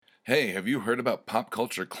Hey, have you heard about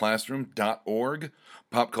popcultureclassroom.org?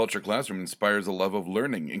 Pop Culture Classroom inspires a love of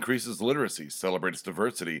learning, increases literacy, celebrates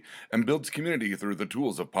diversity, and builds community through the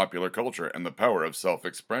tools of popular culture and the power of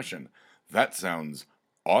self-expression. That sounds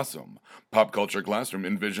awesome. Pop Culture Classroom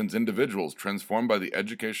envisions individuals transformed by the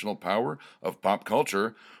educational power of pop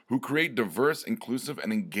culture who create diverse, inclusive,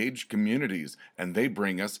 and engaged communities, and they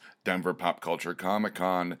bring us Denver Pop Culture Comic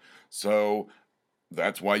Con. So,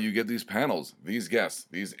 that's why you get these panels, these guests,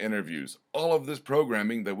 these interviews, all of this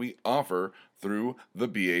programming that we offer through the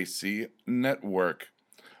BAC network.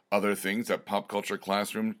 Other things that Pop Culture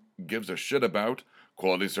Classroom gives a shit about: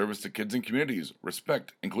 quality service to kids and communities,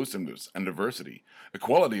 respect, inclusiveness, and diversity,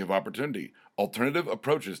 equality of opportunity, alternative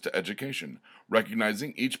approaches to education,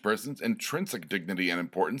 recognizing each person's intrinsic dignity and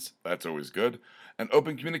importance, that's always good, and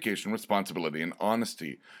open communication, responsibility, and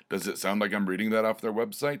honesty. Does it sound like I'm reading that off their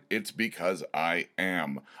website? It's because I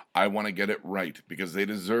am. I want to get it right because they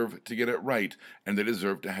deserve to get it right, and they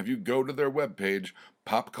deserve to have you go to their webpage,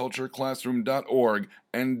 popcultureclassroom.org,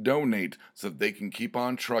 and donate so that they can keep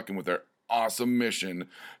on trucking with their awesome mission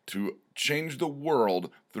to change the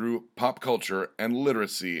world through pop culture and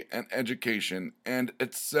literacy and education and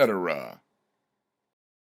etc.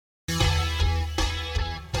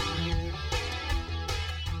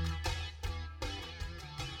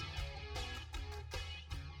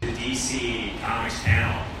 The DC Comics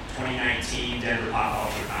Panel 2019 Denver Pop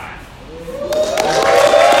Culture Con.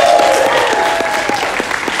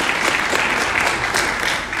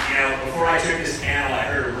 Before I took this panel, I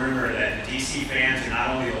heard a rumor that the DC fans are not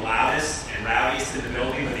only the loudest and rowdiest in the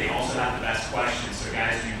building, but they also have the best questions. So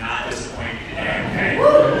guys, do not disappoint me today, okay?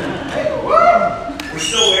 We're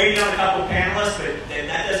still waiting on a couple panelists, but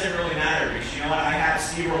that doesn't really matter because you know what? I have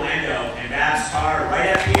Steve Orlando and Babs Tarr right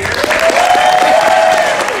up here.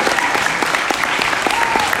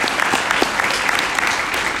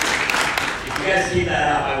 If you guys keep that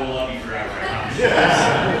up, I will love you forever, I promise you.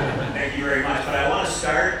 Thank you very much. But I want to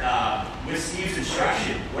start with Steve's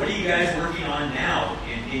instruction. What are you guys working on now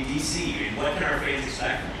in DC? And what can our fans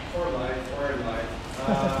expect from you? Or in life.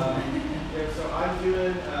 So I'm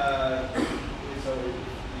doing, so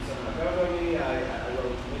my me, I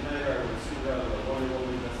wrote Midnighter, I wrote Supergirl, I wrote Wonder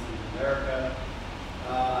Woman, Justice in America. I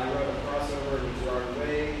wrote a crossover with Gerard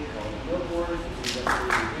Way called Milk Wars, which is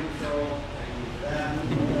absolutely beautiful. Thank you for that.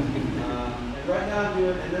 And right now I'm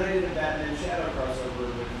doing, and then I did a Batman Shadow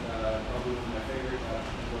crossover with probably one of my favorite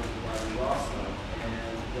was Riley Rossmo. And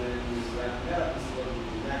then we was wrapping it up, this is what we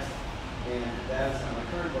do next. And that's my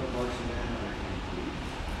current book, Martian Manhunter.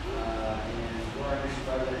 And where I'm issued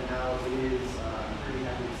by right now is, I'm pretty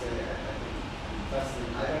happy to say, I think the best thing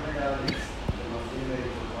I've ever done. It's the most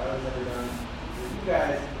innovative work I've ever done. For you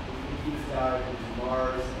guys, if you can keep this dive into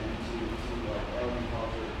Mars and into like alien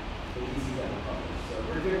culture, the DC that we're published. So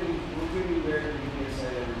we're going to be where we give you a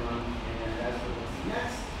say every month, and that's what we'll see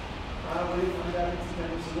next. We're going to find out if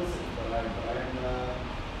September solicit, but I'm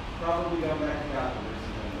probably going back to Gotham this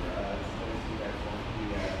September, as you guys won't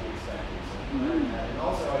be expecting. So, and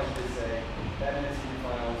also, I should just say, Batman Secret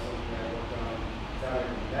Files is something I worked on. It's out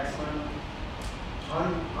next month.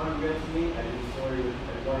 Unreal to me, I did a story with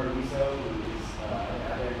Eduardo Riso, who is a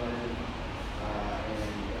Batman legend,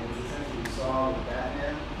 and it's essentially Saw with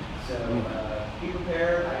Batman. So be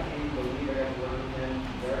prepared. I can't even believe I got to work with him.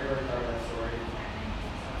 Very, very proud of that story.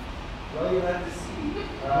 Well, you'll have to see.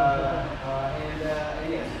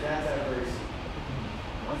 And yes, that's out very soon.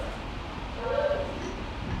 What's that?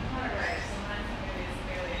 I'm not a writer, so mine's not going to be as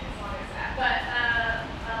barely as long as that. But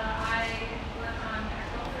I work on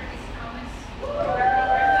Batgirl for DC Comics.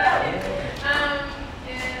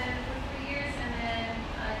 And for 3 years, and then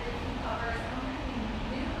I did some covers. I don't have anything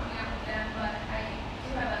new coming out with them, but I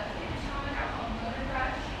do have a image comic out called Motor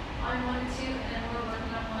Crush on 1 and 2, and then we're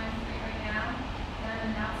working on 1 and 3 right now. And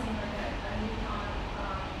I'm announcing like a new comic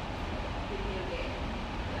video game.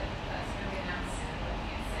 That's going to be announced soon, but I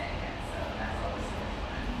can't say yet. So that's always really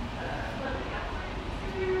fun. But the outline is going to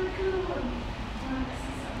be really cool. And I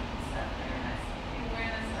see some stuff there, and I'm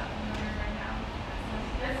wearing that stuff in the room right now.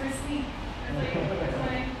 That's my sneak. That's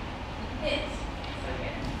my hit. So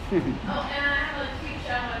good. Oh, and I have a tweet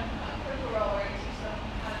show on Critical Role where I teach them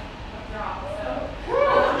how to draw. So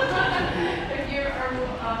if you are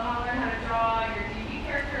want to learn how to draw your DB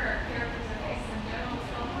character or characters or face in general, it's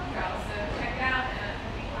called Book Draw. So check it out, and I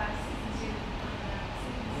think we'll have season 2.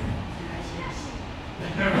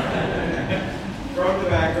 From the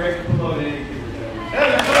back, great to promote anything we're doing.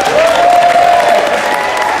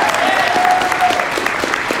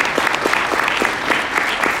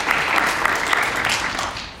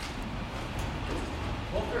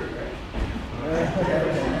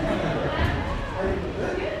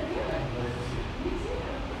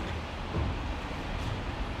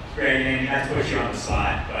 Greg, and not to put you on the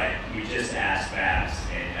spot, but we just asked Babs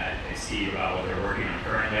and Steve about what they're working on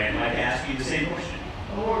currently. I'd like to ask you the same question.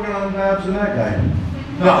 I'm working on Babs and that guy.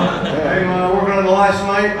 No, I'm working on The Last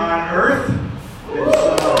Night on Earth.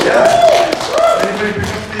 It's, yeah. Anybody pick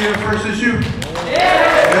up the first issue?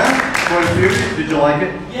 Yeah. Yeah? Quite a few. Did you like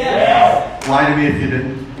it? Yeah. Lie to me if you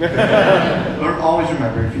didn't. But always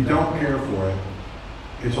remember, if you don't care for it,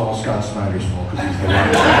 it's all Scott Snyder's fault because he's the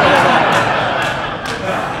writer.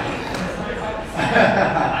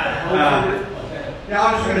 Yeah, I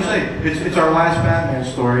was just going to say, it's our last Batman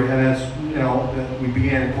story, and it's, you know, we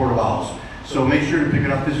began in Port of Owls. So make sure to pick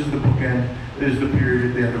it up. This is the bookend. This is the period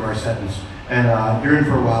at the end of our sentence. And you're in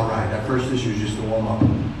for a wild ride. That first issue is just a warm up.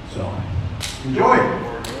 So enjoy.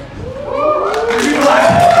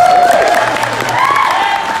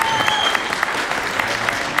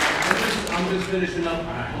 I'm just finishing up.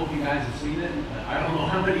 I hope you guys have seen it. I don't know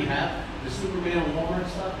how many have. The Superman and Walmart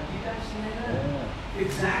stuff. Have you guys seen that? Yeah.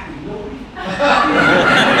 Exactly. Nobody.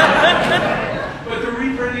 But they're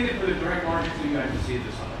reprinting it for the direct market, so you guys can see it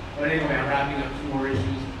this summer. But anyway, I'm wrapping up 2 more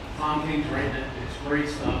issues. Tom King's writing it. It's great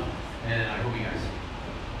stuff, and I hope you guys see it.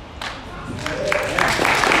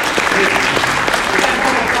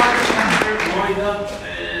 Lined up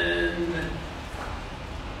and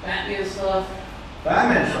Batman stuff.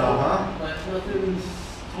 Batman stuff, huh? But nothing's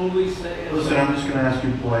totally set. Listen, I'm just going to ask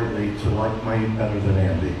you politely to like Mike better than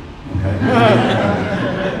Andy. Okay?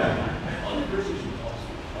 On the first issue also.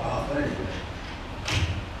 Oh, thank you.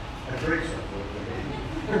 I break something.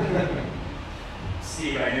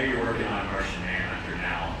 Steve, I know you're working on Martian Manhunter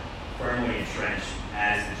now, firmly entrenched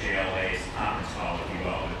as the JLA's conference call, if you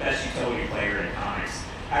will, the best utility player in comics.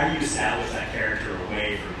 How do you establish that character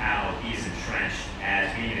away from how he's entrenched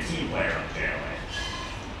as being a team player on the JLA?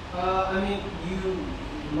 I mean,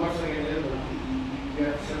 much like I did, you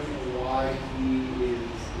have to show people why he is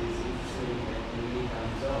interesting and unique on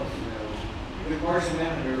himself. You know, with Martian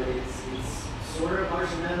Manhunter, it's sort of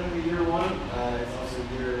Martian Manhunter year 1. It's also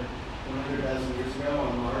year 100,000 years ago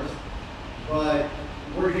on Mars. But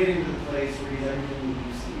we're getting to the place where he's everything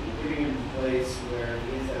you see. We're getting into the place where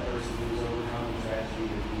he is that person who's overcome the tragedy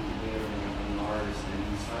of being there on Mars, and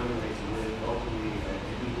he's found a way to live openly and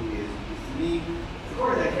be who he is. Because to me, the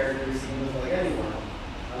core of that character is he looks like anyone.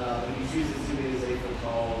 But he chooses to be as 8 foot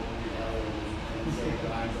tall, and say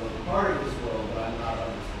that I'm a part of this world, but I'm not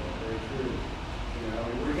of this world. Very true. You know,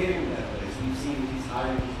 and we're getting to that place. We've seen he's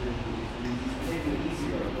hiding, he's been taking an easy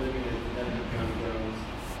road, living in Denver County Jones.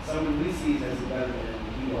 Someone we see as a better than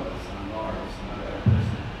he was on Mars, not a better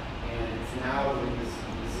person. And it's now in this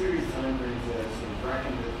series time frame to sort of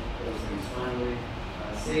reckon with those things finally.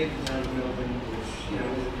 Save the town of Milton, which, you know,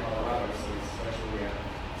 is in Colorado, so it's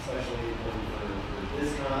especially important for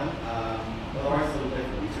this con. But ours is a little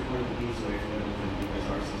different. We took one of the beats away from Middleton because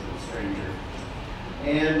ours is a little stranger.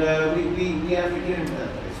 And we have to get him to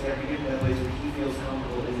that place. We have to get him to that place where he feels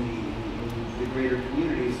comfortable in the greater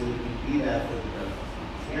community so that he can be that for the rest.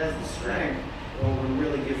 He has the strength, but what we're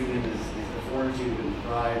really giving him is the fortitude and the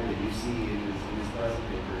pride that you see in his present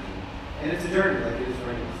day version. And it's a journey, like it is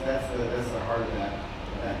for anyone. That's the heart of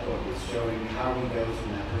that book, is showing how he goes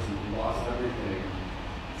from that person who lost everything,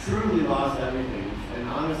 truly lost everything, and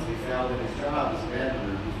honestly failed at his job as a band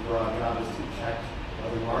member, whose broad job is to check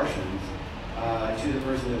other Martians, to the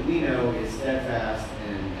person that we know is steadfast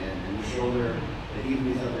and the shoulder that even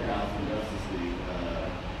these other Gotham Justice League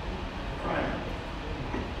prior.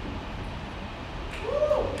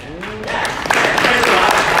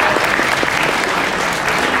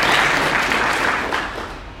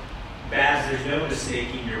 Baz, there's no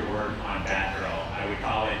mistaking your work on Batgirl. I would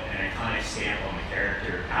call it an iconic stamp on the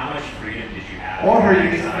character. How much freedom did you have? Or her in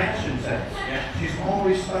unique design? fashion sense. Yeah. She's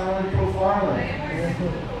always styling and profiling.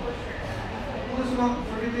 Well, let's not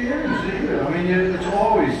forget the earrings either. I mean, it's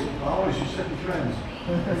always you're setting trends.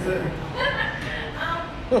 That's it. Yeah,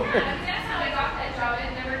 that's how I got that job.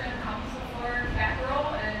 I'd never done comics before Batgirl,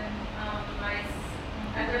 and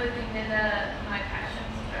I really think that my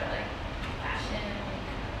passions are like fashion,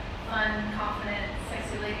 fun, confident,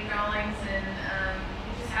 sexy lady drawings, and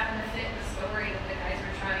it just happened to fit the story that the guys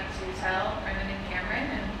were trying to tell, Brendan and Cameron,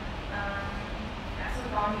 and that's what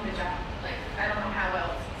got me the job. Like, I don't know how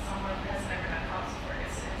else someone has never done comics before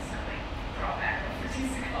gets to instantly draw Batgirl for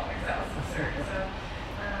DC Comics. That was absurd. So,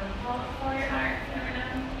 follow your heart. You never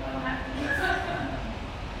know what'll happen.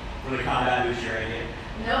 Were the combat boots your idea?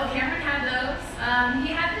 No, Cameron had those.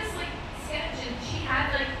 He had this like sketch, and she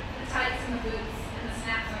had like the tights and the boots and the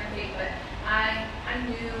snaps on her feet. But I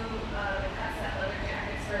knew the cuts that leather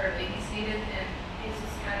jackets for ladies needed, and it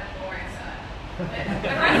was kind of boring. So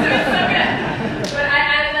the rest of it was so good. But I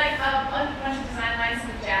added like a bunch of design lines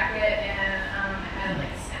to the jacket.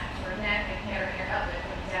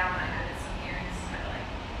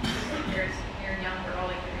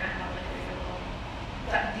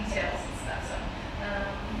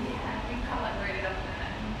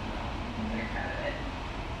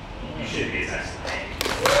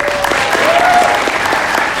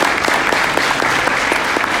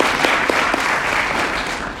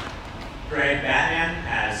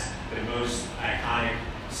 most iconic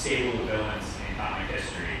stable of villains in comic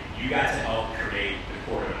history. You got to help create the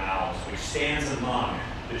Court of Owls, which stands among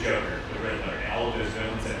the Joker, the Riddler, and all of those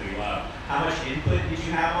villains that we love. How much input did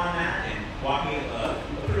you have on that? And walk me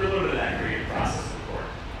through a little bit of that creative process of the Court.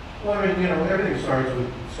 Well, I mean, everything starts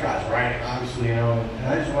with Scott's writing, obviously, and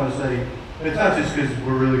I just want to say, it's not just because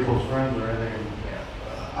we're really close friends or anything.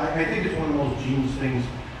 I think it's one of the most genius things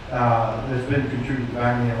that's been contributed to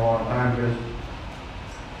Batman in a long time, because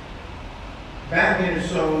Batman is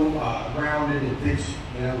so grounded and thinks,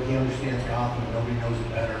 he understands Gotham and nobody knows it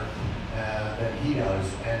better than he does.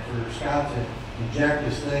 And for Scott to inject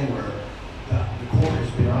this thing where the court has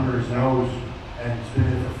been under his nose and it's been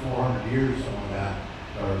in for 400 years, something like that,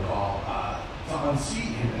 I recall, to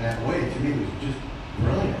unseat him in that way, to me, was just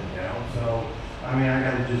brilliant, So, I mean, I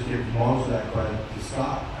got to just give most of that credit to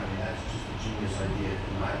Scott. I mean, that's just a genius idea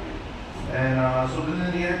in my view. And so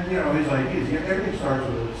then he had, his ideas. Everything starts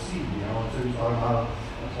with a seed, So he's talking about a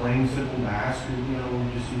plain, simple mask, and, we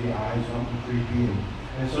just see the eyes, something creepy.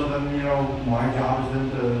 And so then, my job is then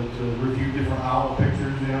to review different owl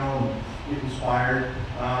pictures, and get inspired.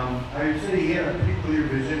 I would say he had a pretty clear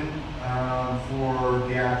vision for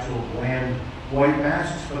the actual bland white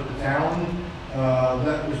masks, but the town,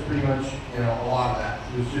 that was pretty much, a lot of that.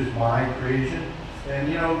 It was just my creation. And,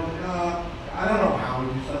 I don't know how we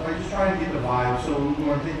do stuff. I just try to get the vibe. So when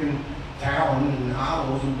I'm thinking Talon and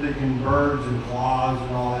owls, I'm thinking birds and claws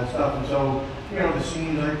and all that stuff. And so, the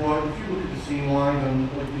scenes I put, if you look at the scene lines on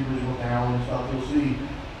like the original Talon and stuff, you'll see,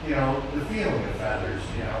 the feeling of feathers.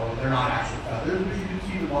 They're not actual feathers, but you can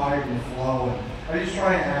see the vibe and the flow. And I just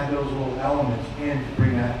try to add those little elements in to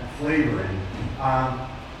bring that flavor in. I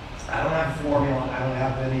don't have a formula. I don't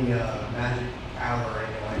have any magic powder or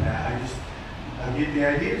anything like that. I get the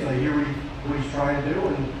ideas. I hear what he's trying to do,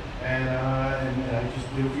 and I just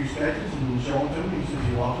do a few sketches and show them to him. He says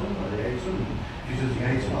he loves them, or he hates them. If he says he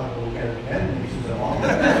hates them, I'll go look at it again, and he says I love them,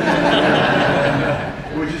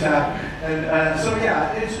 which is happening. And so yeah,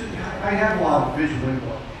 I have a lot of visual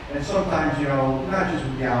input, and sometimes not just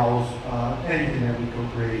with the owls, anything that we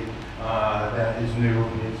co-create that is new.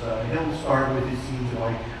 He'll start with his scenes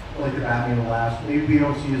like the Batman last. Maybe we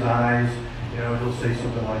don't see his eyes. He'll say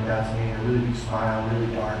something like that to me, a really big smile,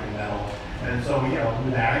 really dark and metal. And so,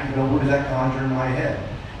 with that, what does that conjure in my head?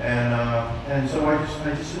 And so I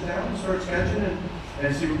just sit down and start sketching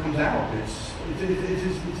and see what comes out. It's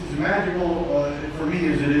as magical for me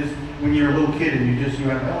as it is when you're a little kid and you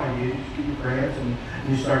have no idea. You just get your crayons and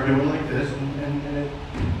you start doing like this, and it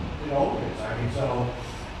opens. I mean, so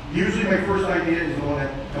usually my first idea is the one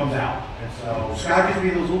that comes out. And so Scott gives me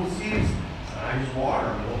those little seeds, and I just water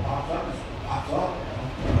them, and it pops up. Pops up,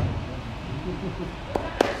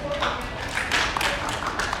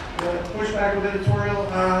 Pushback with editorial,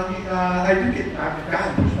 I've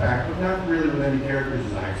gotten pushback, but not really with any character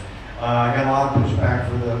designs. I got a lot of pushback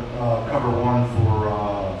for the cover one for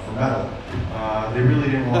Metal. They really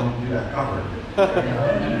didn't want to do that cover.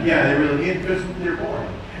 Yeah, they really did, because they're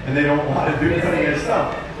boring, and they don't want to do any of that stuff.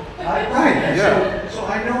 Right, yeah. So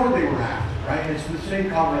I know what they were after, right? It's the same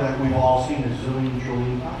cover that we've all seen a zillion,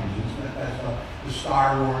 trillion times. The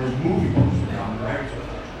Star Wars movie poster on, right? So the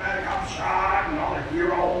dramatic upshot and all the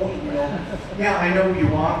heroes, Yeah, I know you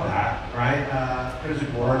want that, right? Because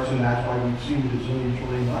it works, and that's why we've seen it a zillion,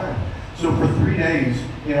 trillion times. So for 3 days,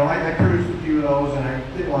 I produced a few of those, and I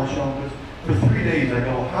didn't want to show them, because for 3 days I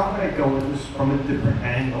go, how can I go with this from a different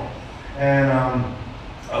angle? And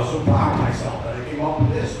I was so proud of myself that I came up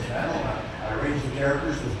with this. I arranged the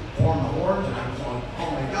characters to form the horns, and I was like, oh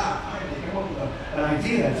my God, they came up with an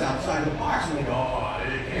idea that's outside the box, and they go, oh,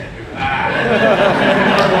 they can't do that.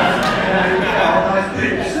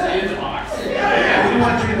 I didn't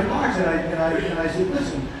want you in the box, and I said,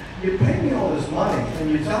 listen, you pay me all this money,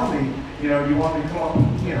 and you tell me, you want me to come up with,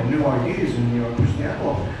 new ideas and, push the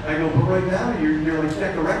envelope. I go, but right now, you're like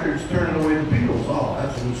Decca Records turning away the Beatles. Oh,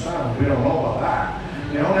 that's a new sound. We don't know about that.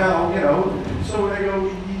 So I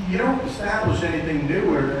go, you don't establish anything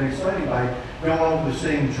new or exciting by going over the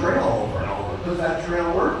same trail over and over. Does that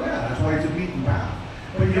trail work? Yeah, that's why it's a beaten path.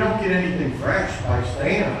 But you don't get anything fresh by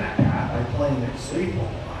staying on that path, by playing it safe all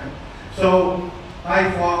the time. So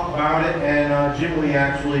I thought about it, and Jim Lee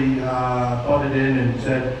actually butted in and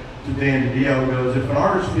said to Dan DiDio, goes, if an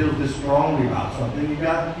artist feels this strongly about something, you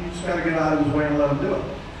just got to get out of his way and let him do it.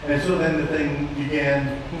 And so then the thing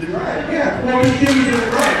began to drag. Yeah, well, Jim was in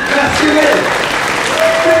the right. Yes, he is.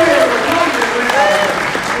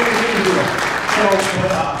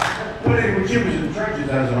 But anyway, Jim was in the trenches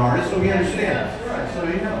as an artist, so he understands. Right, so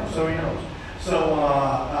he knows. So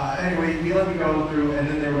anyway, he let me go through, and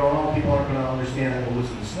then they were going, oh, people aren't going to understand that. We'll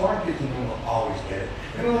listen to smart kids, and then we'll always get it.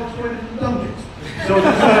 And we'll explain it to the dumb kids. So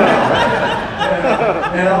just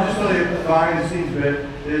and I'll just tell you the behind the scenes bit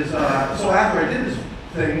is, so after I did this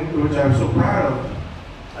thing, which I was so proud of,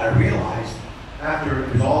 I realized after it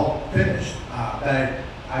was all finished that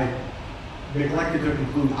I neglected to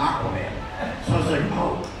include Aquaman. So I was like,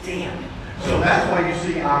 oh, damn. So that's why you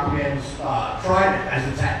see Aquaman's trident as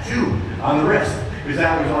a tattoo on the wrist. Because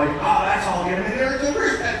that was like, oh, that's all getting in there. It's a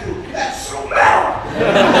wrist tattoo. That's so metal.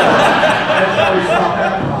 That's how we stopped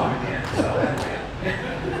that problem again. So anyway.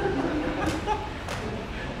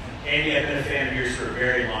 Andy, I've been a fan of yours for a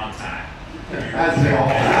very long time. That's it all.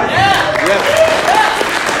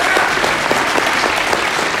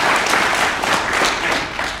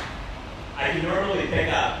 I can normally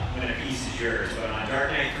pick up when a piece is yours, but on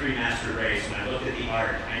Dark Knight 3 Master Race, when I looked at the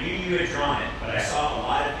art, I knew you had drawn it, but I saw a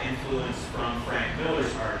lot of influence from Frank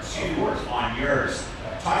Miller's art too on yours.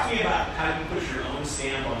 Talk to me about how you put your own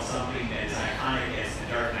stamp on something that is iconic as the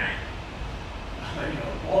Dark Knight. You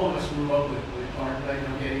know, all of us grew up with Dark Knight,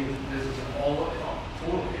 getting into the business, and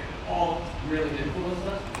all really influenced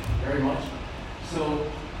us very much. So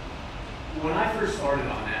when I first started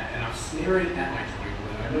on that, and I'm staring at my drawing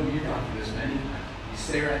board, and I know you've gone through this many times, you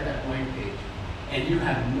stare at that blank page, and you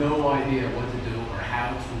have no idea what to do or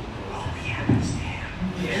how to approach. Oh,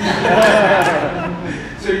 yeah,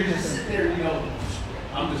 so you just sit there and you go,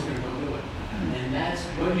 I'm just going to go do it. And that's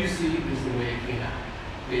what you see is the way it came out,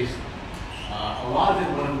 basically. A lot of it,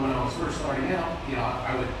 when I was first starting out,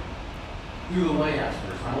 I would do the layouts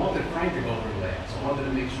first. I wanted Frank to go over the layouts. I wanted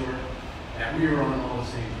to make sure that we were on all the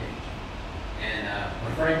same page. And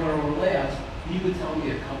when Frank went over the layouts, he would tell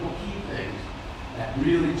me a couple key things that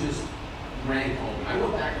really just rang home. I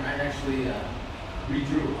went back and I actually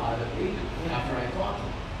redrew a lot of the pages after I talked to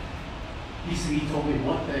him. He told me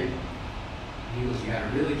one thing. He goes, you got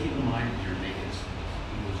to really keep in mind that you're making a space.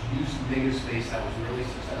 He was used to making a space that was really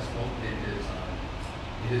successful in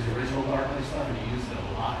his original Dark Knight stuff, and he used it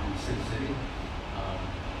a lot in Sin City.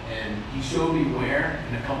 And he showed me where,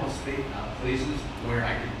 in a couple of places, where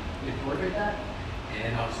I could incorporate that.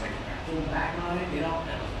 And I was like, I pulled back on it, and I was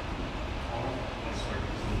like, oh, let's start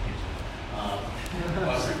this little picture. I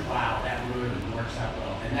was like, wow, that really works out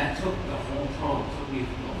well. And that took the whole tone, took me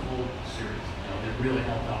through the whole series. It really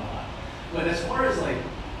helped out a lot. But as far as like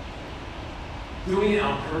doing it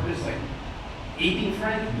on purpose, like aping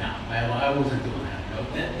Frank, no, I wasn't doing that.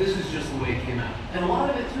 This is just the way it came out. And a lot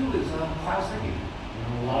of it too is Klaus thinking.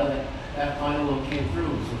 A lot of that final look came through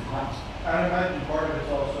was with Klaus. I imagine part of it's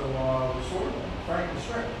also the story, Frank, the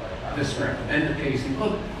script, right? The script and the pacing.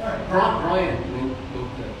 Look, Brian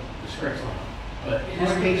wrote the scripts on it. But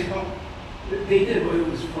his pacing, they did, but it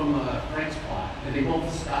was from Frank's plot. And they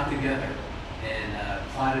both got together and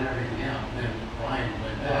plotted everything out. And then Brian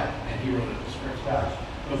went back and he wrote the scripts. Gotcha.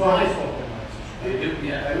 But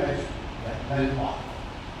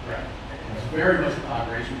Right. It was very much a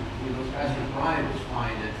collaboration between those guys. Because Brian was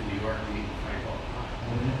flying into New York to meet Frank all the time.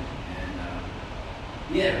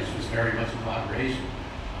 And it was just very much a collaboration.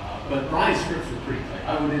 But Brian's scripts were pretty clear.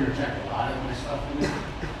 I would interject a lot of my stuff in it.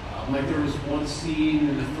 Like there was one scene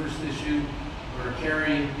in the first issue where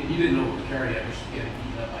Carrie, and you didn't know it was Carrie yet, but she's getting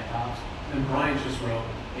beaten up by cops. And Brian just wrote,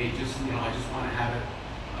 hey, I just want to have it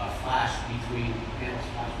flash between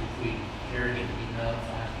Carrie getting beaten up,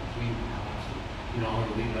 flash between cops. I'm going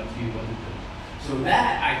to leave it up to you what to do. So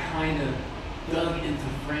that I kind of dug into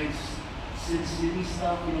Frank's Sin City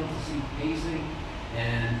stuff, to see pacing,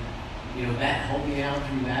 and that helped me out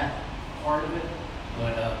through that part of it.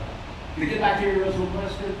 But to get back to your original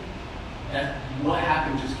question, that what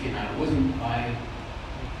happened just came out. It wasn't by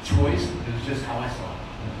choice. It was just how I saw it.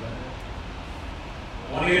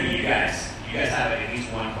 I want to go to you guys. You guys have at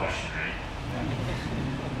least one question, right?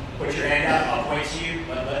 Put your hand up. I'll point to you.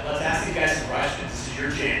 Let's ask you guys some questions. This is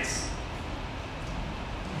your chance.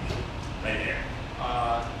 Right there.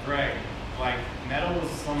 Greg, Metal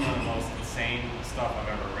was some of the most insane stuff I've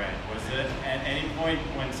ever read. Was it at any point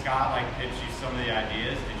when Scott pitched you some of the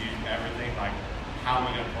ideas, did you ever think how am I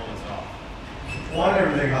going to pull this off? Well, I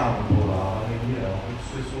never think how I'm going to pull it off. I mean, it's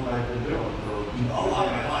just what I've been doing for a lot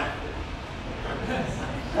of my life.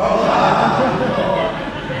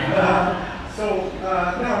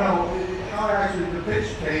 How actually the pitch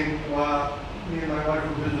came, me and my wife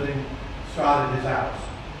were visiting Scott at his house.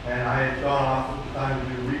 And I had gone off at the time to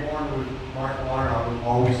do Reborn with Mark Warner. I would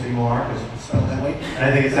always say Mark because it's spelled that way. And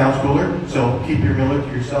I think it sounds cooler. So keep your Miller to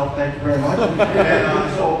yourself. Thank you very much. And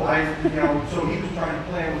so he was trying to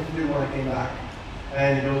plan what to do when I came back.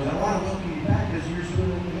 And he goes, I want to welcome you back because you're sort of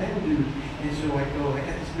like the man dude. And so I go, I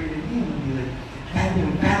got this great idea. And he's like,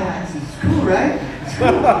 Batman with battle axes is cool, right? It's cool.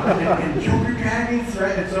 And Joker dragons,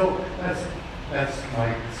 right? And so that's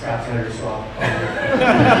my Scott Snyder song.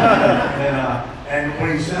 And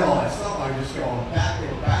when he said all that stuff, I just go, Batman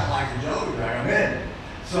with battle axes, Joker dragon, I'm in.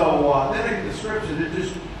 So then I get the scripts, and it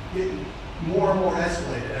just getting more and more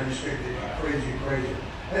escalated every script, they get crazier and crazier.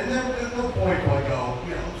 And then at no point do I go,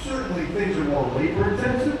 certainly things are more labor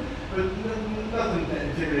intensive, but nothing that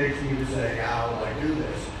intimidates me to say, how will I do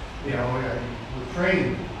this? We're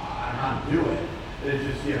trained on how to do it. It's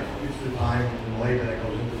just, it's the time and labor that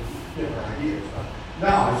goes into different ideas. But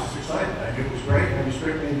no, I was just excited. I knew it was great, and every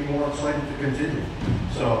script made me more excited to continue.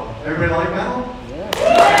 So, everybody like metal? Yeah.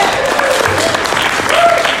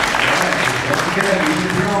 Again, you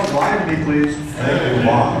can turn on live with me, please. Thank you,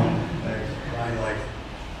 Mom. Thanks. I like it.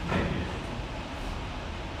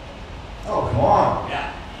 Oh, come on.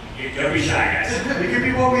 Yeah. Don't be shy, guys. It could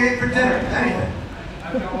be what we ate for dinner. Anything.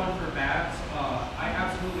 I've got one for Babs. I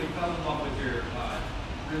absolutely fell in love with your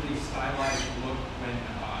really stylized look when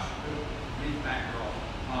with Batgirl.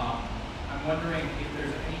 I'm wondering if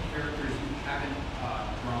there's any characters you haven't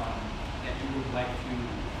drawn that you would like to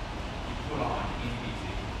put on in DC.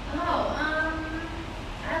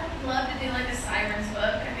 I'd love to do like a Sirens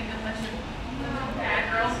book. I think a bunch of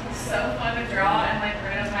bad girls would be so fun to draw and like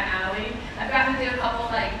right up my alley. I've gotten to do a couple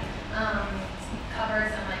like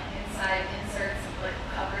covers and like inside inserts of like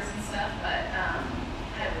covers and stuff, but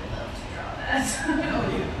I would love to draw that. Oh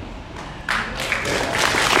yeah.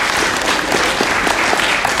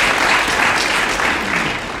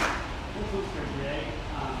 This was for Greg.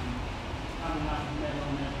 I'm not metal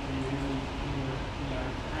and everything, we are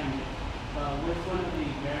behind it. Which one of the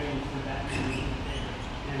variants for Batman is your favorite,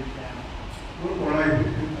 hands down? What are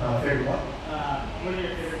my favorite what? What are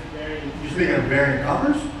your favorite variants? You're speaking of variant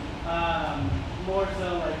covers? More so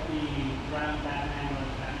like the brown Batman or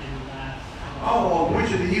Batman Last. Oh,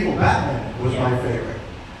 which of the evil Batman was my favorite?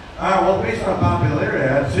 Well, based on popularity,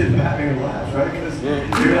 I'd say the Batman who laughs, right? Because I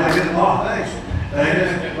get, oh, thanks.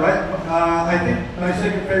 I think my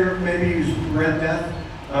second favorite maybe is Red Death.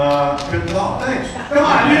 Oh, thanks. Come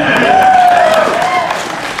on.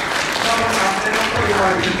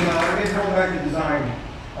 Going back to design.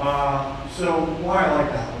 So why I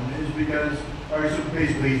like that one is because, so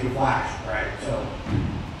basically he's the Flash, right? So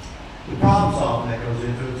the problem solving that goes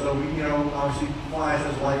into it. So obviously Flash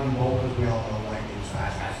has lightning bolt because we all know lightning is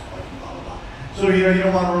fast, lightning, blah blah blah. So you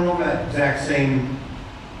don't want to run over that exact same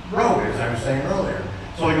road as I was saying earlier.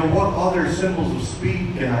 So I go, what other symbols of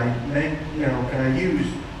speed can I make? Can I use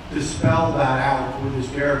to spell that out with this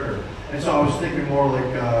character? And so I was thinking more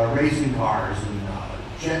like racing cars and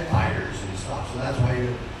jet fighters and stuff. So that's why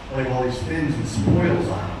you like all these fins and spoils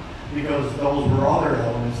on them, because those were other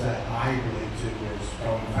elements that I relate to as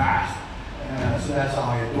going fast. So that's how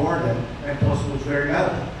I adored them. And plus it was very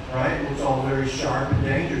metal, right? It was all very sharp and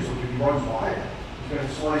dangerous. So if he runs by it, it's going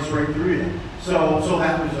to slice right through you. So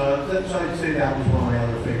that was, so I'd say that was one of my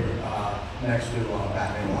other favorite, next to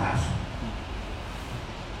Batman Last.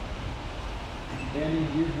 Danny,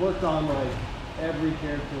 you've worked on like every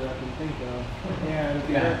character I can think of, and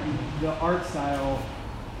the art style,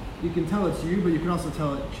 you can tell it's you, but you can also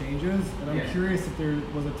tell it changes. And I'm curious if there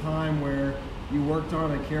was a time where you worked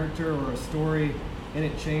on a character or a story, and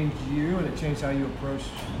it changed you, and it changed how you approach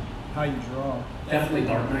how you draw. Definitely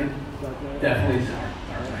Dark Knight. Definitely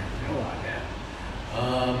Dark Knight. Cool.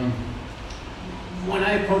 When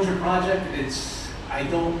I approach a project, I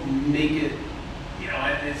don't make it.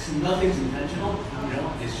 It's nothing's intentional.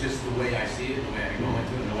 It's just the way I see it, the way I go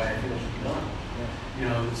into it, and the way I feel it should be done.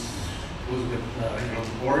 It was with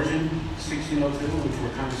Origin 1602, which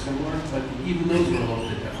were kind of similar, but even those were a little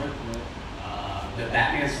bit different. The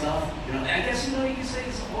Batman stuff, I guess you can say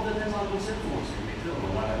it all depends on what's influencing me too,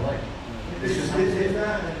 and what I like. It's just it's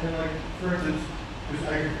that, and like for instance,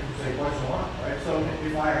 I could say question one, right? So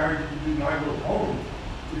if I already do My Little Pony,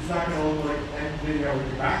 it's not going to look like anything with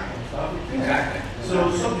your Batman stuff. Exactly.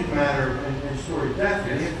 So subject matter and story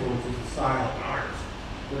definitely influences the style of an artist.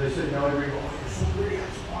 So they said, everybody goes, you're so pretty,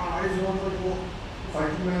 I'm so eyes, and I'm like, well, if I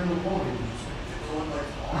do My Little Pony, you just make it look like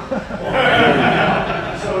Spawn.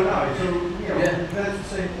 That's the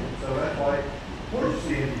same thing. So that's why, of course, you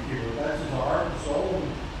see Andy Kubert. That's his heart and soul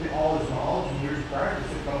and all his knowledge and years of practice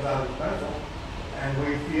that comes out of his pencil. And the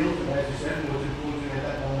way he feels, and as you said, what's influencing at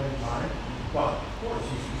that moment in time. But of course,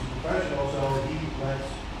 he's a professional, so he lets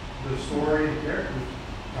the story and the characters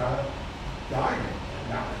kind of guide him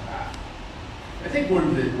down that path. I think one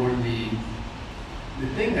of the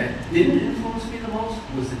thing that didn't influence me the most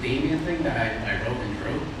was the Damien thing that I wrote and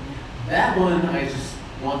drew. That one, I just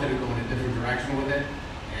wanted to go in a different direction with it,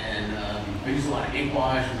 and I used a lot of ink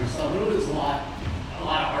washes and stuff. But it was a lot a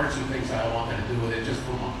lot of arts and things that I wanted to do with it just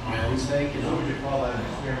for my own sake, you So know. would you call that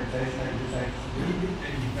experimentation, like you're saying?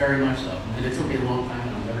 Very much so. And it took me a long time,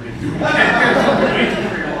 and I'm never going to do it again. Way too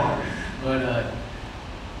very long. But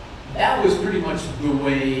that was pretty much the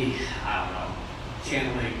way, I don't know,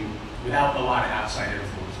 channeling without a lot of outside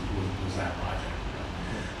influence was that project. You know?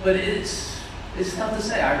 But it's tough to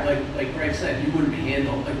say. Like Greg said, you wouldn't be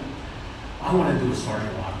handled. Like, I want to do a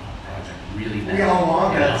Sergeant Lockwood project really bad. We all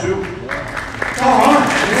want you that know? too. Come on,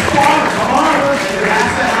 it's fun, come on. It has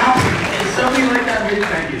to happen. And something like that, maybe,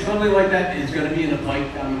 thank you. Something like that is going to be in the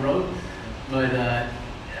pipe down the road. But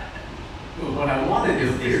what I want to do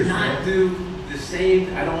is not do the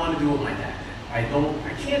same. I don't want to do what my dad did. I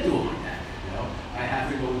can't do what my dad did. You know, I have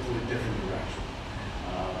to go into a different direction.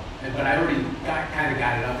 But I already kind of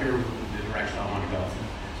got it up here with the direction I want to go.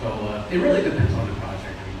 So it really depends on the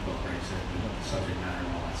project and what breaks it, the subject matter,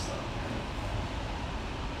 and all that stuff.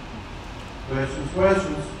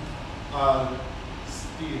 Questions?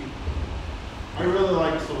 Steve, I really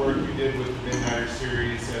liked the work you did with the Midnighter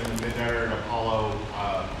series and the Midnighter and Apollo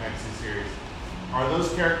fantasy series. Are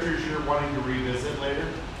those characters you're wanting to revisit later?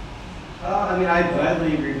 I mean, I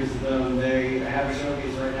gladly revisit them. They have a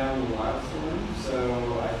showcase right now in the Wildstorm,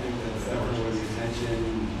 so I think that's definitely where the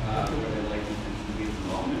attention, where they'd like to be at the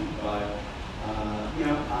moment. But, you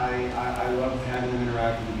know, I love having them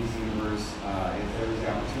interact with the DC Universe. If there was the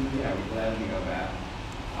opportunity, I would gladly go back.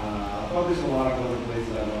 But there's a lot of other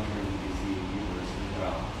places I'd love to go to the DC Universe as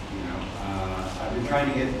well. You know, I've been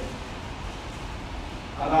trying to get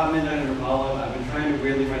about Midnight and Apollo. I've been trying to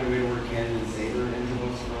really find a way to work Cannon and Saber into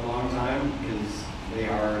books for a long time because they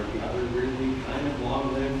are the other really kind of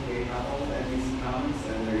long-lived gay couple at DC Comics,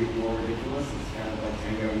 and they're even more ridiculous. It's kind of like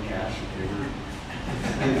Tango and Cash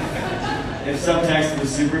if subtext was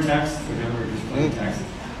super text, remember just plain text.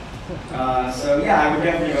 So yeah, I would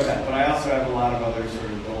definitely go back, but I also have a lot of other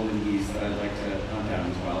sort of golden geese that I'd like to hunt down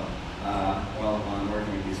as well while I'm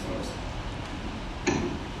working with these folks.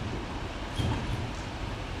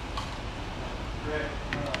 Greg,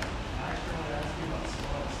 I actually want to ask you about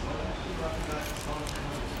Spawn. What actually brought you back to Spawn for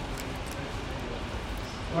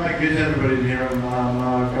All right, good everybody here.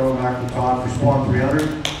 I'm going back to Todd for Spawn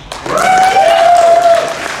 300.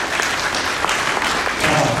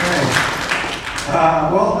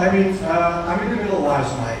 Well, I mean, I'm in the middle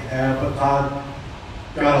last night, but Todd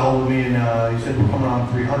got a hold of me and he said we're coming on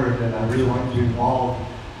 300, and I really want you to be involved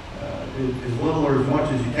as little or as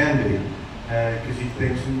much as you can be, because he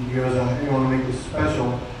thinks, he goes, you want to make this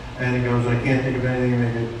special, and he goes, I can't think of anything to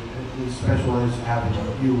make it as special as having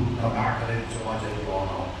you come back. I did so much as you all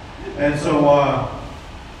know. And so,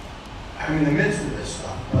 I'm in the midst of this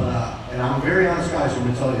stuff, but, and I'm a very honest guy, so I'm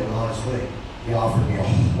going to tell you honestly, he offered me a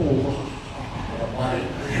whole lot of money.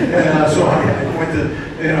 And so I went to,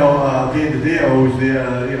 you know, Dave DiDio, who's the,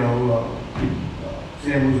 you know,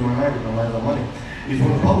 see, I'm losing my microphone, I have no money. He's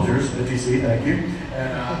one of the publishers at DC, thank you.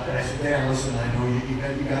 And I said, Dan, listen, I know you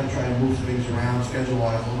got to try and move things around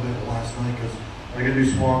schedule-wise a little bit last night, because I got to do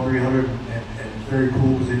Spawn 300, and it's very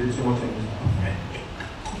cool because they did so much things.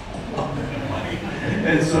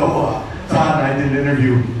 And so Todd and I did an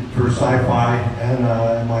interview for Sci-Fi and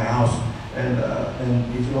at my house, and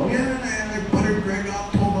he's going, yeah, and I buttered Greg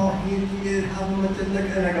up, told him how he did, how we went to Nick,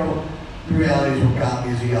 and I go, the reality is what got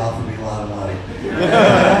me is he offered me a lot of money.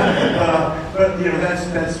 But you know,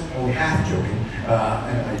 that's only half joking,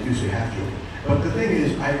 and I do say half joking. But the thing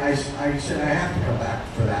is, I said I have to come back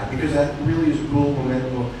for that, because that really is a cool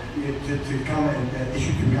momentum to come and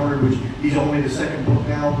issue 300, which he's only the second book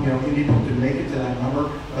now, you know, indie book to make it to that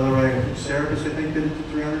number. Otherwise, Cerebus, I think, did it to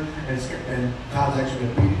 300, and Todd's actually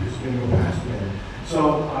going to beat it because he's going to go past 300.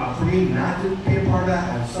 So for me not to be a part of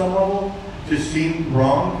that on some level just seemed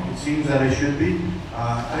wrong. It seems that I should be.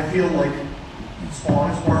 I feel like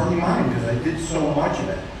Spawn is partly mine because I did so much of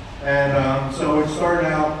it. And so it started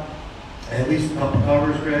out at least a couple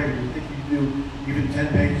covers, Greg. I think you do even 10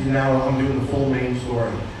 pages now. I'm doing the full main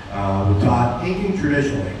story with Todd, inking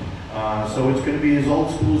traditionally. So it's going to be as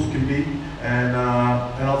old school as it can be. And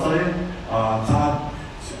I'll tell you, Todd,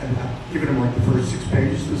 I've given him like the first 6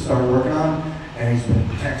 pages to start working on, and he's been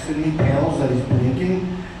texting me panels that he's been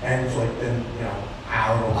inking, and it's like, then, you know,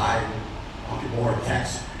 hour go by, I'll get more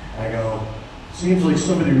text, and I go, seems like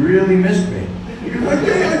somebody really missed me. He goes, I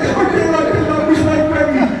wish I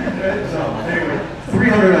grabbed me. So anyway,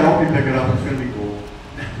 300, I hope you pick it up. It's going to be cool.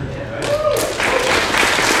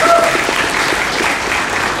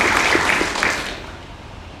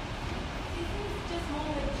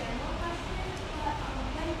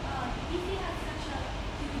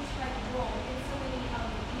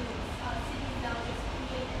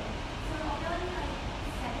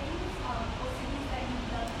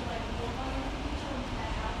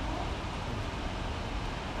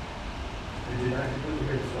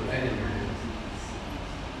 I didn't hear it.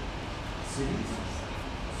 Cities?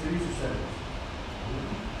 Cities or settings?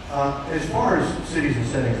 As far as cities and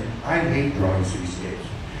settings, I hate drawing cityscapes.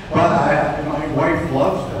 But my wife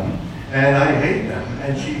loves them, and I hate them,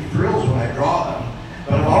 and she thrills when I draw them.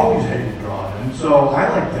 But I've always hated drawing them, so I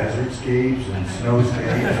like desertscapes and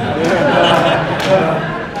snowscapes.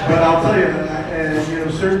 But I'll tell you,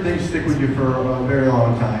 certain things stick with you for a very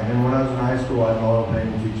long time. And when I was in high school, I had an oil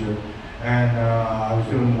painting teacher, and I was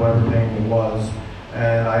doing whatever painting it was,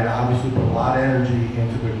 and I obviously put a lot of energy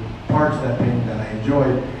into the parts of that painting that I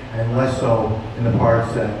enjoyed, and less so in the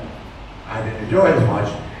parts that I didn't enjoy as much.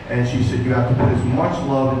 And she said, you have to put as much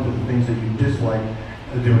love into the things that you dislike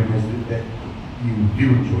doing as that you do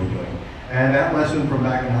enjoy doing. And that lesson from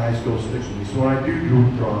back in high school sticks with me. So when I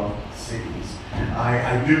do draw cities,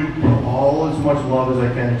 I do put all as much love as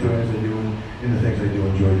I can into it as I do in the things I do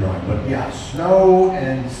enjoy drawing. But yeah, snow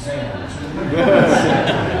and sand.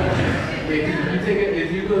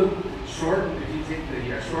 If you go short, if you take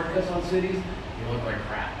the shortcuts on cities, you look like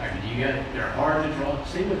crap. I mean, they're hard to draw.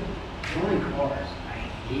 Same with drawing cars. I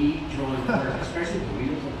hate drawing cars, especially the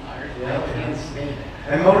wheels and tires. I can't stand it.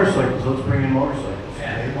 And motorcycles. Let's bring in motorcycles.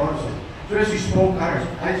 Yeah. I hate motorcycles. Especially spoke tires.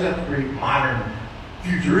 I just have to create modern,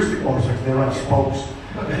 futuristic motorcycles. They don't have spokes.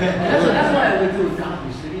 That's why I went through with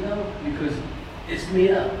Gotham City though, because it's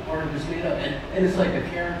made up. Part of it's made up, and it's like a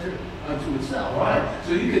character unto itself, right?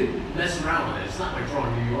 So you could mess around with it. It's not like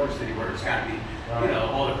drawing New York City where it's got to be,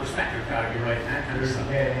 all the perspective got to be right and that kind of stuff.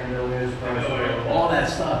 All that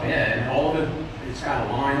stuff, yeah, and all of it, it's got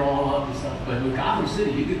a line all up and stuff. But with Gotham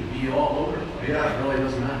City, you could be all over the place. Yeah. It really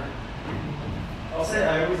doesn't matter. I'll say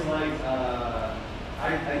I always liked, I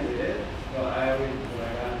did it, but I always, when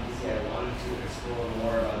I got into DC, I wanted to explore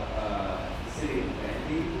more about the city of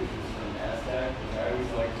Vandy, which was from Aztec, which I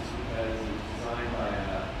always liked just because it was designed by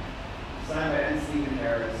N. Stephen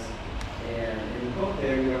Harris. And in the book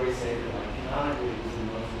there, we always say that, like, canonically, it was the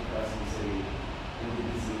most depressing city in the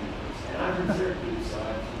DC universe. And I'm from Syracuse, so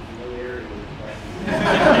I have some familiarity with depressing cities.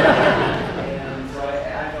 And so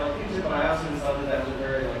I felt picture, but I also thought that was a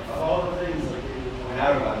very, like, of all the things, like, point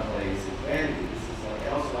out about a place, it's Vandy. This is like,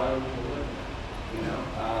 also I would live there,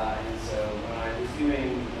 and so when I was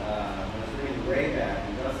doing, the Gray back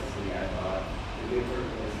in Justice League, I thought the good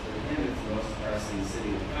purpose for him, it's the most depressing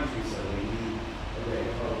city in the country, so they need a ray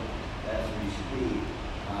of hope. That's where he should be.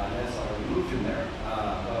 And that's why we moved him there.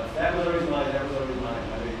 But that was always my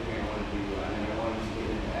big thing I wanted to do. I mean, I wanted to get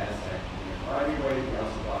into Aztec. Everybody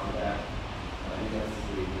else talked about in Justice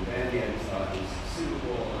League. And Vandy, I just thought it was super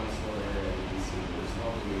cool, unexplored area of DC. There's no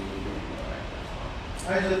way to do it back there.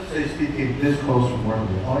 I just have to say Steve came this close from working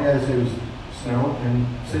with. All he had to say was snow and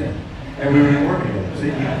sand. And we were in working together.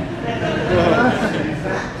 See, he's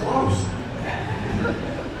that close.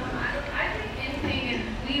 I think anything, and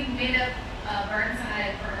we made up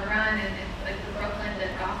Burnside for a run, and like the Brooklyn to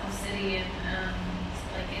Gotham City, and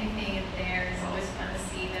like anything in there is always fun to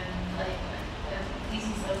see them play. DC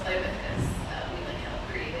still play with because we like help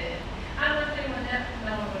create it. I don't know if anyone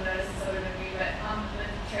no one would notice this other than me, but on the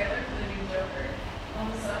trailer for the new Joker, on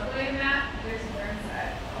the subway map, there's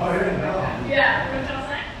Burnside. Oh, yeah, no. Yeah, which I was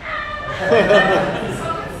like,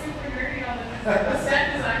 someone's super nerdy on the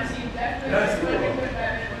set design team. Definitely put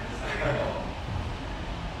that in.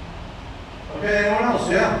 Okay, anyone else?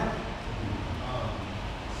 Yeah.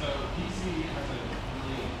 So DC has a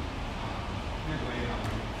really good way of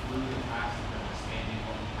through the past and understanding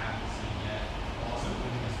what we haven't seen yet, also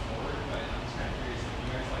moving us forward. But I'm just kind of curious,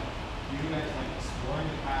 do you guys like exploring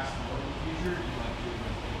the past more in the future? Do you like doing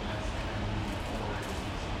the thing that's kind of moving forward as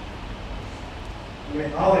DC? I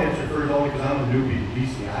mean, I'll answer first only because I'm a newbie to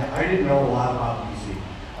DC. I didn't know a lot about DC.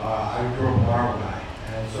 I grew up a Marvel guy.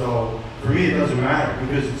 And so, for me, it doesn't matter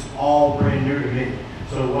because it's all brand new to me.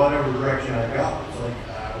 So whatever direction I go, it's like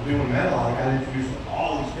doing metal, I got introduced to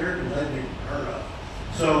all these characters I've never heard of.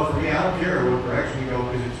 So for me, I don't care what direction we go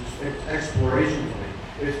because it's exploration for me.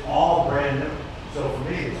 It's all brand new. So for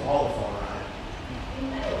me, it's all a fun ride.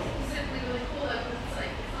 It's simply really cool though, because it's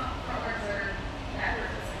like, it's not frontwards or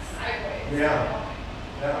backwards, it's like sideways. Yeah.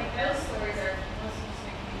 Yeah. Like those stories are most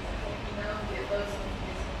interesting to me. Like, you know, get loads of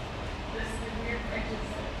these, this weird branches.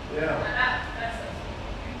 Yeah. That's so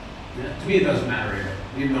cool. Yeah, to me, it doesn't matter either.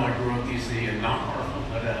 Even though I grew up DC and not Marvel,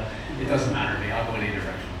 but it doesn't matter to me. I'll go in any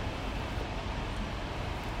direction.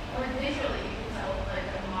 Or visually, you can tell like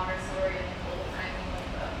a modern story and the old timing,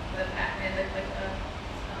 like the Batman, like the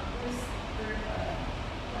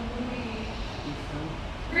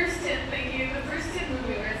Bruce Timm, thank you. The Bruce Timm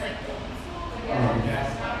movie where it's like old school, like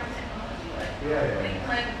modern technology, like they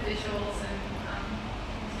play with visuals and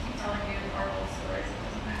keep telling you Marvel stories. It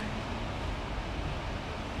doesn't matter.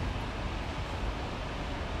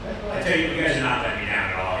 I tell you guys are not letting me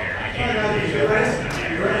down at all here. I can't No, believe you're you're right. asking me.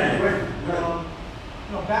 You're right.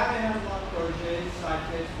 You know, Batman has a lot of proteges,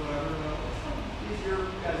 sidekicks, whatever. These are your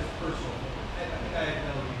guys' personal favorite. I think I have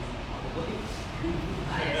no use probably.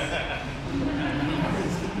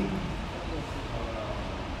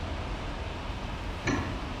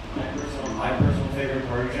 My personal favorite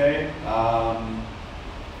protege,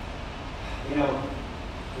 you know,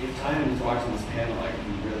 if Timon is watching this panel, like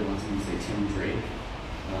he really wants me to say Tim Drake,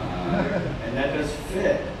 and that does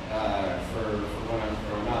fit for when I was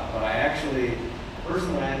growing up. But I actually, the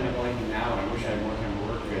person that I ended up liking now, and I wish I had more time to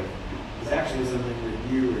work with, is actually something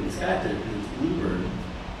that you and Scott did, because it's Bluebird.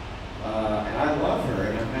 And I love her,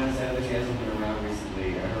 and I'm kind of sad that she hasn't been around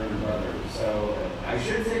recently, her and her brother. So I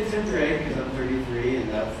should say Tim Drake, because I'm 33, and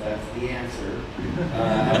that's the answer.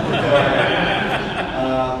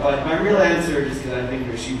 But my real answer, just because I think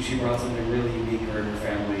that she brought something really unique, her and her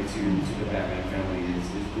family, to the Batman family, is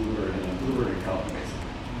Bluebird, and Bluebird in color, basically.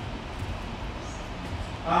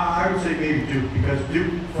 I would say maybe Duke, because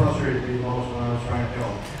Duke frustrated me the most when I was trying to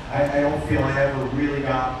film. I don't feel I ever really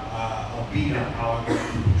got a beat on how I'm going to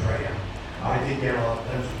portray him. I did get a lot of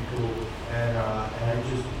attention, cool, and I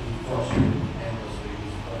just frustrated endlessly. He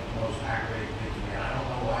was like the most aggravating thing to me. I don't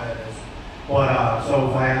know why that is. But so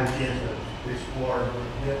if I had a chance to explore a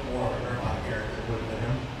bit more of my character, it would have been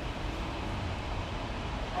him.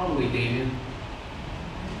 Probably Damien.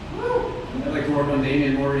 I'd like to work on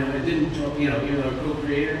Damien more. I didn't, even though I'm a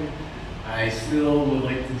co-creator, I still would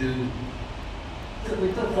like to do, to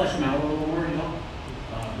flesh him out a little more,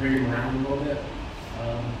 bring him around a little bit.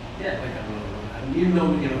 Even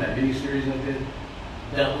though, that miniseries I did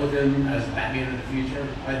dealt with him as Batman in the future,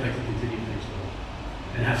 I'd like to continue things with him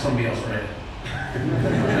and have somebody else write it.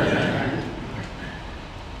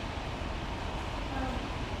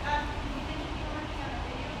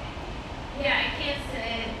 Yeah, I can't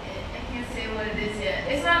say what it is yet.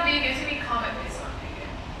 It's not big, it's gonna be comic, but it's not big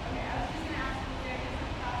yet. Okay, I was just gonna ask if there is a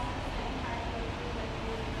process that you had to go through, like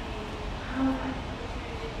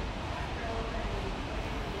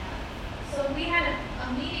So we had a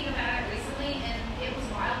meeting about it recently, and it was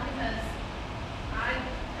wild because I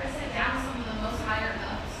sat down with some of the most higher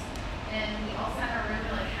ups, and we all sat in our room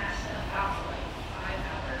and like hashed it out for like 5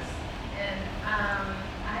 hours. And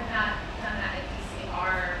I have not done that at DC.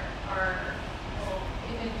 Our little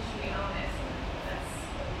image, we own it, so that's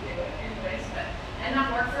what we do anyways. And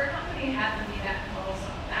not work for a company, had them be that close. So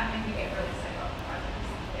that made me get really excited about the project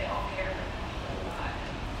because they all care a lot.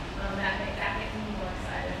 That makes me more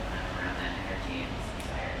excited when I'm around that energy and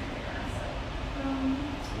inspired to be around. So,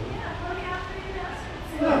 yeah, what do you have for your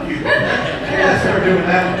announcements? Love you. Yeah, start doing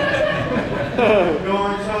that.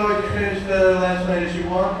 Going, so you finished last night as you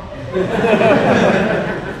walk? So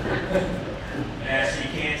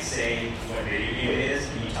you can't say what video game it is.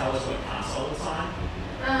 Can you tell us what console it's on?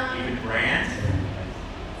 Even brand?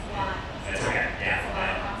 That's okay. Yeah.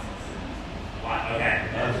 Okay.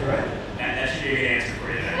 That's right. That should be a good answer for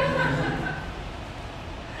you then.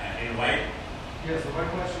 In white? Yeah, so my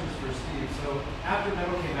question is for Steve. So after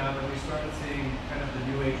Metal came out, then we started seeing kind of the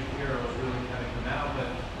new age of heroes really kind of come out, but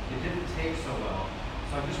it didn't take so well.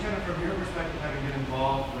 So I'm just kind of, from your perspective, having been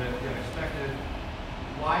involved with The Unexpected,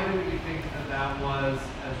 why do you think that was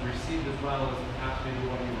as received as well as perhaps maybe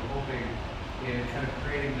what you were hoping in kind of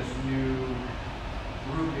creating this new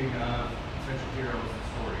grouping of potential heroes and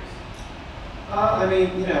stories?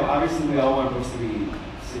 Obviously we all want books to be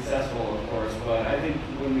successful, of course, but I think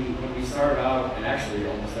when we started out, and actually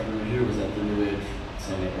almost everyone here was at the New Age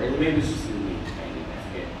Summit, or maybe it was just the New Age training, I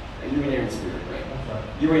forget. You were there in spirit, right? That's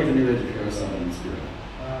right. You were at the New Age Hero Summit in spirit.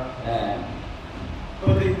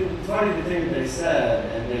 But the funny thing that they said,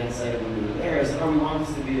 and Dan said it when we were there, is, we want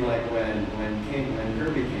this to be like when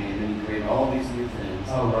Kirby came and he created all these new things.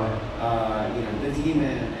 Oh, right. The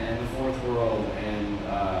Demon and the Fourth World and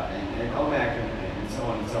OMAC and so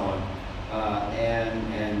on and so on.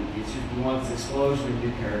 And it's just, we want this explosion of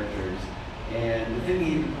new characters. And the thing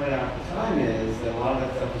he even pointed out at the time is that a lot of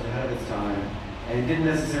that stuff was ahead of its time and didn't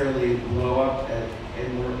necessarily blow up and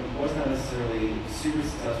was not necessarily super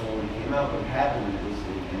successful when it came out, but it happened and it was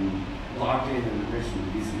locked in and enriched in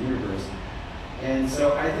the DC universe. And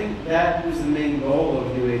so I think that was the main goal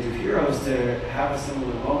of New Age of Heroes, to have a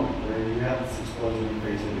similar moment where you have this explosion of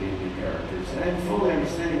creativity and new characters. And I'm fully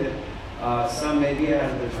understanding that some may be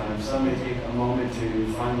ahead of their time, some may take a moment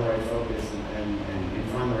to find the right focus and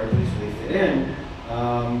find the right place where they fit in.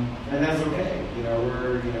 And that's okay.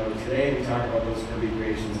 Today we talk about those Kirby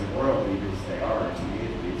creations like royalty, because they are, to me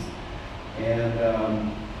at least. And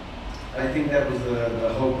I think that was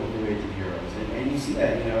the hope of New Age of Heroes. And you see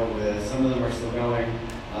that, some of them are still going.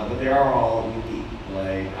 but they are all unique.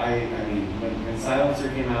 Like I mean, when Silencer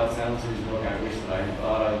came out, Silencer's a book I wish that I had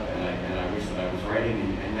thought of, and I wish that I was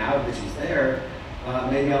writing. And now that she's there,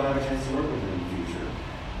 maybe I'll have a chance to work with her in the future.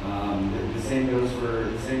 The same goes for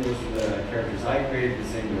the characters I created. The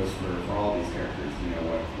same goes for all these characters. You know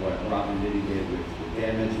what Robin Diddy did with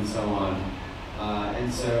Damage and so on.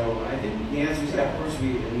 And so I think the answer is yeah. Of course,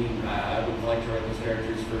 I would like to write those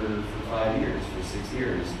characters for 5 years, for 6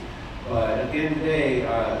 years. But at the end of the day,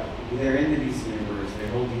 they're in the DC universe. They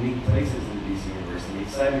hold unique places in the DC universe. And the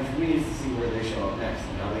excitement for me is to see where they show up next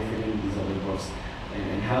and how they fit into these other books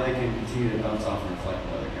and how they can continue to bounce off and reflect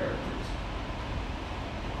on other characters.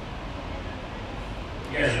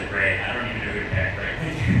 You guys are great. I don't even know who to pick, right?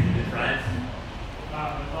 In front.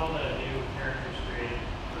 With all the new characters created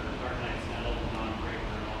for Dark Knight's Metal,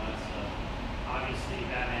 Non-Breaker, and all that stuff, obviously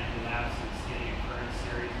Batman Who Laughs is getting a current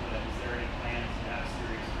series, but is there any plans to have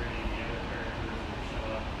series for any of the other characters that show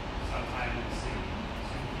up sometime in the soon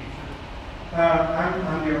future?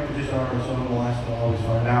 I'm the opposition artist, so I'm the last to always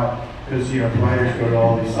find out because writers go to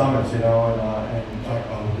all these summits, and talk about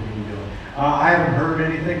what they're going to be doing. I haven't heard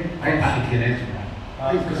anything. I can't answer that.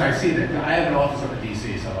 Because I see that I have an office up at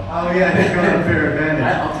DC, so. Oh yeah, just going to fair advantage.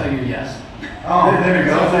 I'll tell you yes. Oh, there we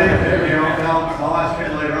go. I'll ask you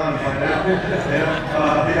later on to find out.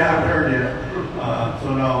 I haven't heard yet. So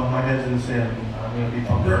no, my head's in the sand. I'm going to be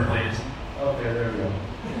pumped. Okay, there we go.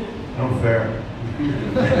 No fair.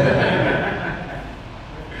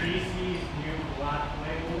 DC's new Black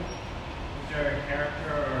Label, is there a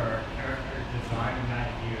character or a character design that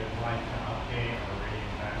you would like to update or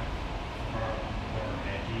reinvent or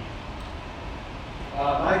edgy?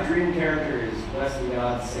 My dream character is Wesley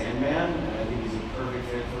Dodd's Sandman, and I think he's a perfect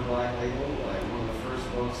fit for Black Label. Like one of the first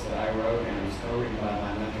books that I wrote, and it was co-written by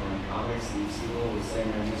my mentor in comics, Steve Siegel, was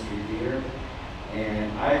Sandman Mystery Theater.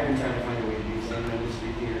 And I've been trying to find a way to do Sandman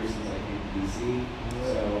Mystery Theater since I came to DC.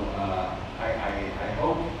 So I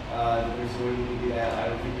hope that there's a way we can do that. I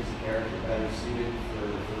don't think there's a character better suited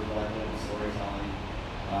for Black Label storytelling.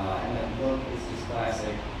 And that book is just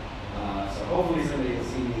classic. So hopefully somebody will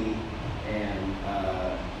see me and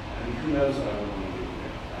who knows what I would want to do with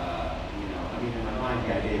it. In my mind,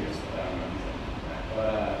 Guy Davis, but I don't know if he's ever do that.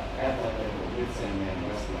 But at Black Label with Sandman,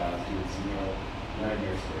 Wesley Dodd doing some real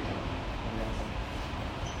nightmare storytelling.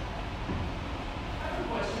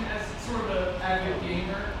 Question as sort of an avid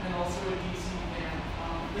gamer and also a DC fan.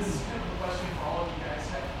 This is kind of a question for all of you guys.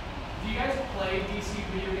 Do you guys play DC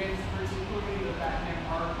video games, particularly the Batman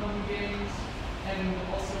Arkham games? And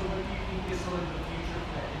also, what do you think is sort of the future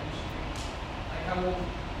for that industry? Like, how will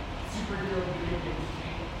superhero video games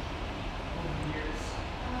change over the years?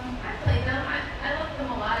 I played them. I love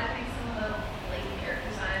them a lot. I think some of the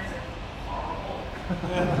character designs are horrible.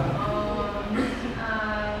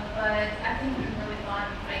 But I think it's really fun.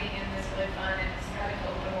 Fighting in this really fun, and it's kind of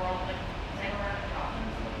open world, like hang around the Gotham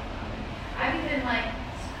is really fun. I've even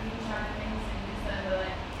screenshot things and use them to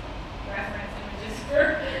reference images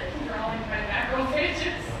for drawing my macro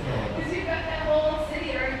pages. Because you've got that whole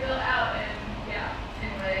city already built out, and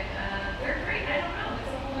anyway, they're great. I don't know, it's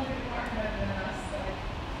a whole other department than us. So,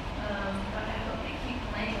 but I hope they keep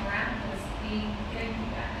playing around with being getting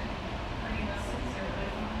back. Those cities are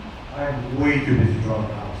really fun. I'm way too busy drawing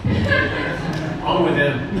comics. On with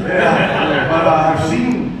him. Yeah, but I've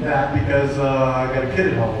seen that because I got a kid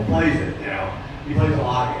at home who plays it. He plays a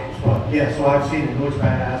lot of games. But yeah, so I've seen it. It looks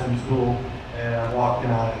badass in school, and I'm walking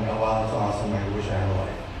out and go, "Wow, that's awesome! I wish I had a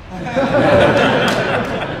life."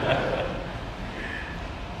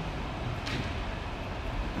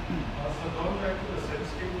 So going back to the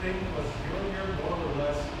cityscape thing, was 0 year more or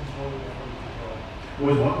less control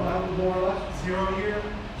Was what more or less? 0 year?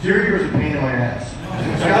 0 year was a pain in my ass.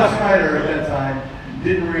 Scott Snyder at that time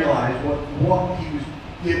didn't realize what he was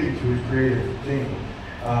giving to his creative team.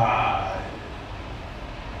 I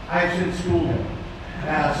should school him.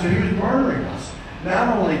 So he was murdering us.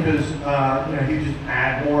 Not only because he would just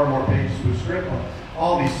add more and more pages to his script, but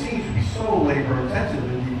all these scenes would be so labor intensive,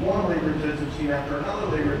 and he'd one labor intensive scene after another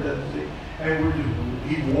labor intensive scene, and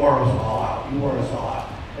he wore us all out. He wore us all out.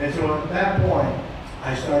 And so at that point,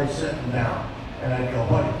 I started sitting down, and I'd go,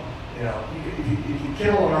 buddy, if you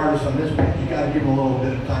kill an artist on this page, you got to give him a little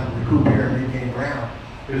bit of time to recoup here and regain ground,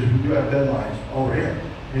 because we do have deadlines over here,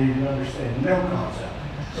 and you can understand no concept.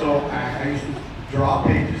 So I used to draw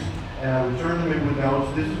pages, and I would turn them in with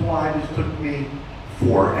notes. This is why this took me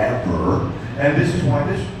forever, and this is why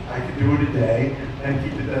I could do it a day and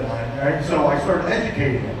keep the deadline. Right? So I started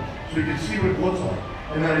educating him so he could see what it looks like.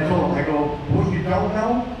 And then I told him, I go, what you don't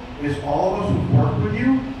know is all of us who've worked with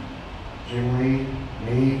you, Jim Lee,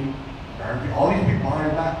 me, all these people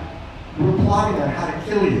behind that, we're plotting on how to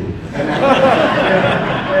kill you.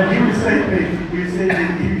 And he would say to me,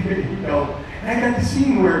 and I got the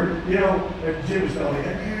scene where, Jim was telling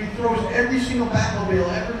me, he throws every single Batmobile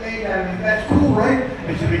ever made at me. That's cool, right?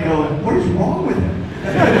 And so we go, what is wrong with him?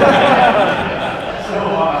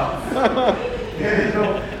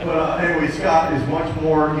 Anyway, Scott is much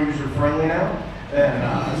more user-friendly now.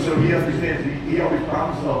 And so he understands, he always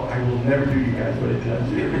promises, I will never do you guys what it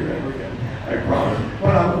does ever again. I promise.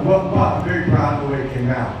 But I'm very proud of the way it came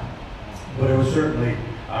out. But it was certainly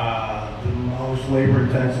the most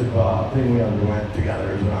labor-intensive thing we underwent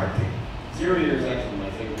together as an art team. 0 years actually my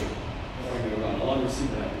favorite. Along with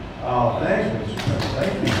Superman. Oh, thanks, Mr. President.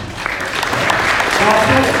 Thank you. Well,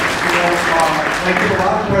 I give a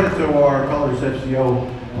lot of credit to our Colors FCO,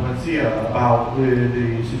 Valencia, about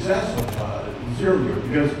the success of 0 year,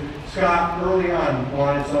 because Scott early on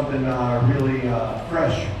wanted something really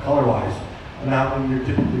fresh, color-wise, not what you're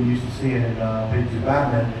typically used to seeing in pages of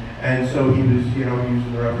Batman. And so he was,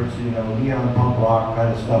 using the reference to, neon punk rock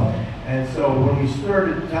kind of stuff. And so when we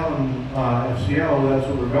started telling FCO that's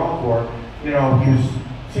what we're going for, he was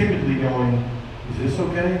timidly going, is this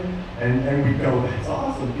okay? And we'd go, that's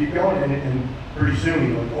awesome, keep going. And pretty soon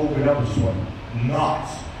he would open up and just went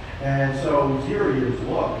nuts. And so 0 years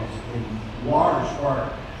look is in large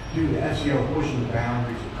part due to FCO pushing the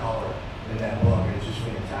boundaries of color in that book. And it's just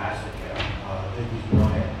fantastic. I think he's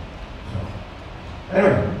brilliant. So,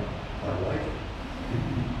 anyway, I like it.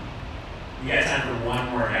 You got time for one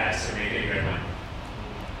more, guys, so make it a good one.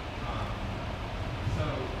 So,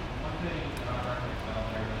 one thing about Dark Knight Metal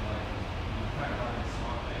that I really like is you kind of run into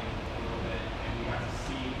Swamp Thing a little bit, and we got to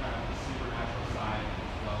see kind of the supernatural side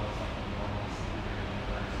as well as like the normal superhero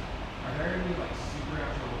universe. Are there any like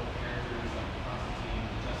supernatural characters like Constantine,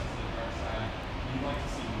 Justice League, Darkseid, you'd like to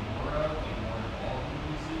see more of, like more involved in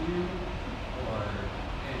the MCU? Or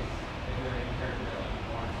is there any character that like you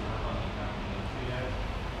wanted to work on that you haven't been able to yet?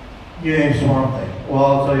 You named Swamp Thing. Well,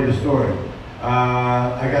 I'll tell you the story.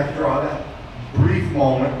 I got to draw that brief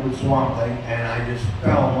moment with Swamp Thing, and I just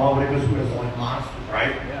fell in love with it because it was like monsters,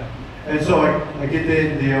 right? Yeah. And so I get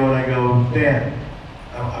the deal, and I go, Dan,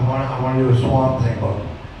 I want to do a Swamp Thing book.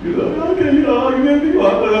 He's like, okay, you want to do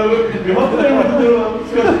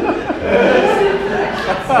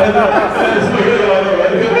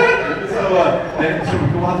So we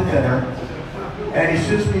go out to dinner, and he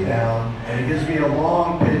sits me down, and he gives me a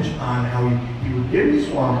long pitch on how he would give me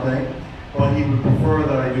Swamp Thing, but he would prefer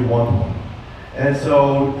that I do Wonder Woman. And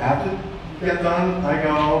so after we get done, I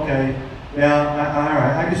go, okay, yeah, all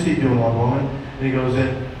right, I can see doing Wonder Woman. And he goes,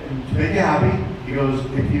 and to make you happy, he goes,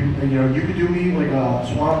 if you could do me like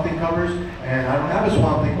Swamp Thing covers, and I don't have a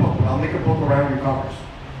Swamp Thing book, but I'll make a book around your covers.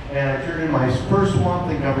 And I turned in my first Swamp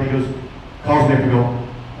Thing cover, he goes, calls me up and go,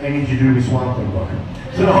 I need you to do me Swamp Thing book.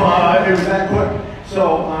 So it was that quick.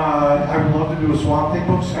 So I would love to do a Swamp Thing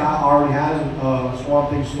book. Scott already has a Swamp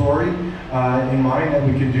Thing story in mind that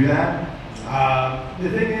we can do that. The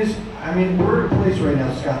thing is, I mean, we're at a place right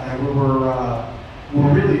now, Scott, and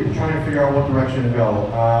we're really trying to figure out what direction to go.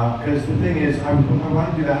 Because the thing is, I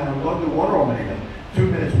want to do that, and I would love to do Wonder Woman again. 2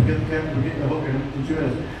 minutes, we're getting the hook in 2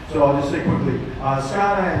 minutes. So I'll just say quickly,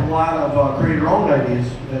 Scott and I have a lot of creator-owned ideas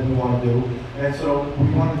that we want to do. And so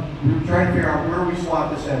we're trying to figure out where we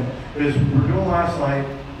slot this in. Because we're doing last night,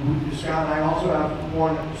 Scott and I also have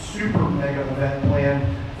one super mega event planned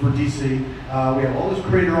for DC. We have all these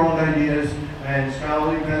creator-owned ideas, and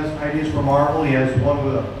Scott even has ideas for Marvel. He has one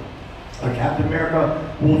with a Captain America,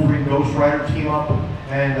 Wolverine, Ghost Rider team up,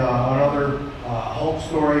 and another Hulk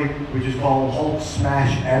story, which is called Hulk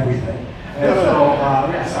Smash Everything. And so,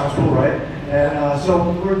 yeah, sounds cool, right? And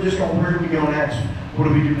so we're just going, where do we go next? What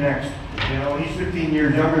do we do next? He's 15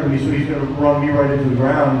 years younger than me, so he's going to run me right into the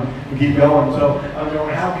ground and keep going. So I'm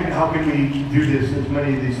going, how can we do this, as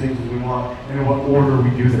many of these things as we want, and in what order we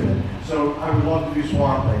do them in? So I would love to do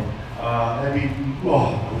Swamp Thing. I would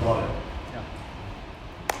love it.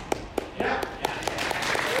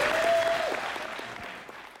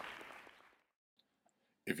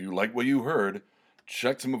 If you like what you heard,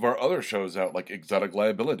 check some of our other shows out like Exotic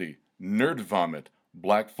Liability, Nerd Vomit,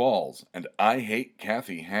 Black Falls, and I Hate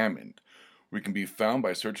Kathy Hammond. We can be found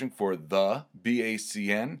by searching for The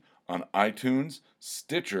BACN on iTunes,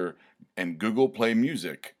 Stitcher, and Google Play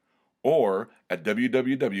Music, or at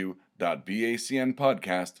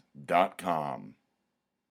www.bacnpodcast.com.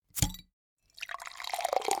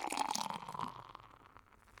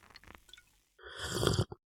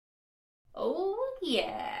 Oh,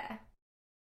 yeah.